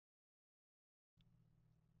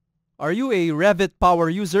Are you a Revit power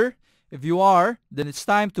user? If you are, then it's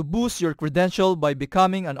time to boost your credential by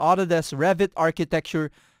becoming an Autodesk Revit Architecture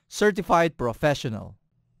Certified Professional.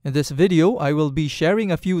 In this video, I will be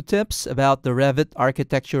sharing a few tips about the Revit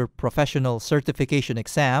Architecture Professional Certification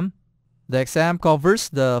exam. The exam covers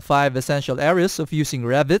the 5 essential areas of using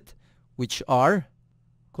Revit, which are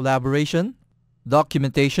collaboration,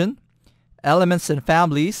 documentation, elements and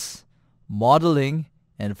families, modeling,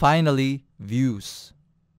 and finally, views.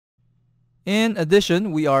 In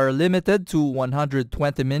addition, we are limited to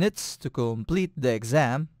 120 minutes to complete the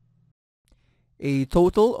exam. A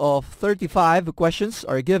total of 35 questions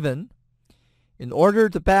are given. In order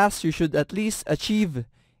to pass, you should at least achieve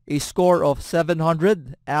a score of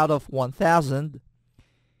 700 out of 1000.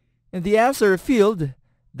 In the answer field,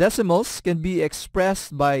 decimals can be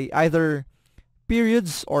expressed by either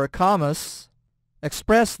periods or commas.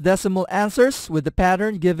 Express decimal answers with the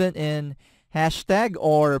pattern given in hashtag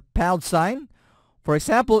or pound sign. For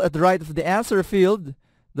example, at the right of the answer field,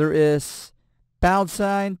 there is pound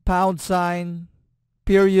sign,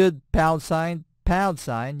 period, pound sign,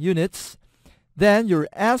 units. Then your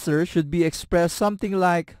answer should be expressed something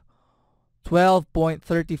like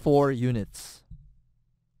 12.34 units.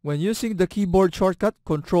 When using the keyboard shortcut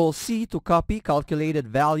Ctrl+C to copy calculated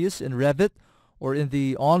values in Revit or in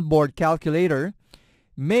the onboard calculator,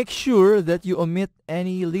 make sure that you omit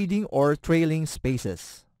any leading or trailing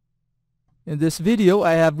spaces. In this video,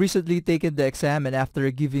 I have recently taken the exam, and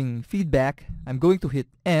after giving feedback, I'm going to hit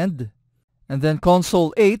End, and then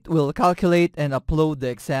Console 8 will calculate and upload the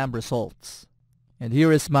exam results. And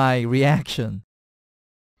here is my reaction.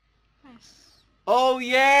 Oh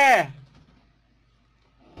yeah!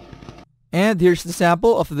 And here's the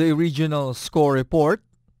sample of the original score report.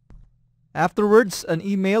 Afterwards, an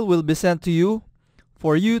email will be sent to you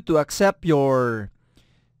for you to accept your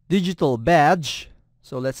digital badge.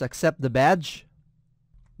 So let's accept the badge.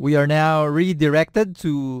 We are now redirected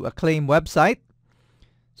to a claim website.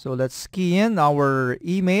 So let's key in our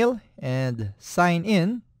email and sign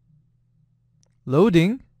in.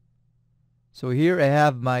 Loading. So here I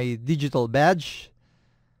have my digital badge.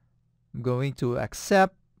 I'm going to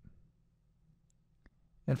accept.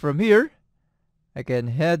 And from here, I can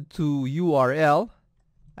head to URL.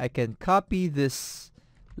 I can copy this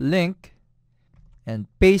link and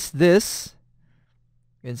paste this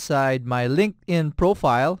inside my LinkedIn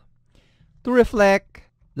profile to reflect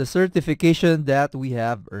the certification that we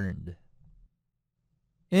have earned.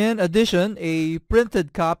 In addition, a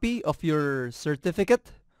printed copy of your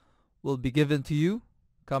certificate will be given to you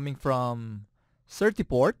coming from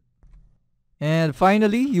Certiport. And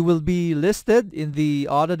finally, you will be listed in the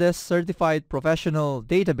Autodesk Certified Professional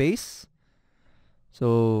database.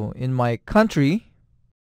 So in my country,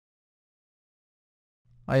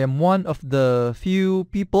 I am one of the few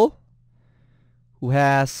people who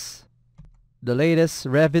has the latest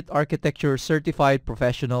Revit Architecture Certified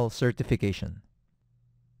Professional certification.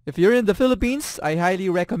 If you're in the Philippines, I highly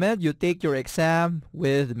recommend you take your exam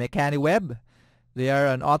with MechaniWeb. They are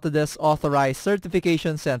an Autodesk authorized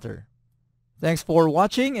certification center. Thanks for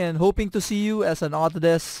watching, and hoping to see you as an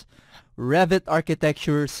Autodesk Revit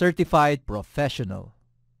Architecture Certified Professional.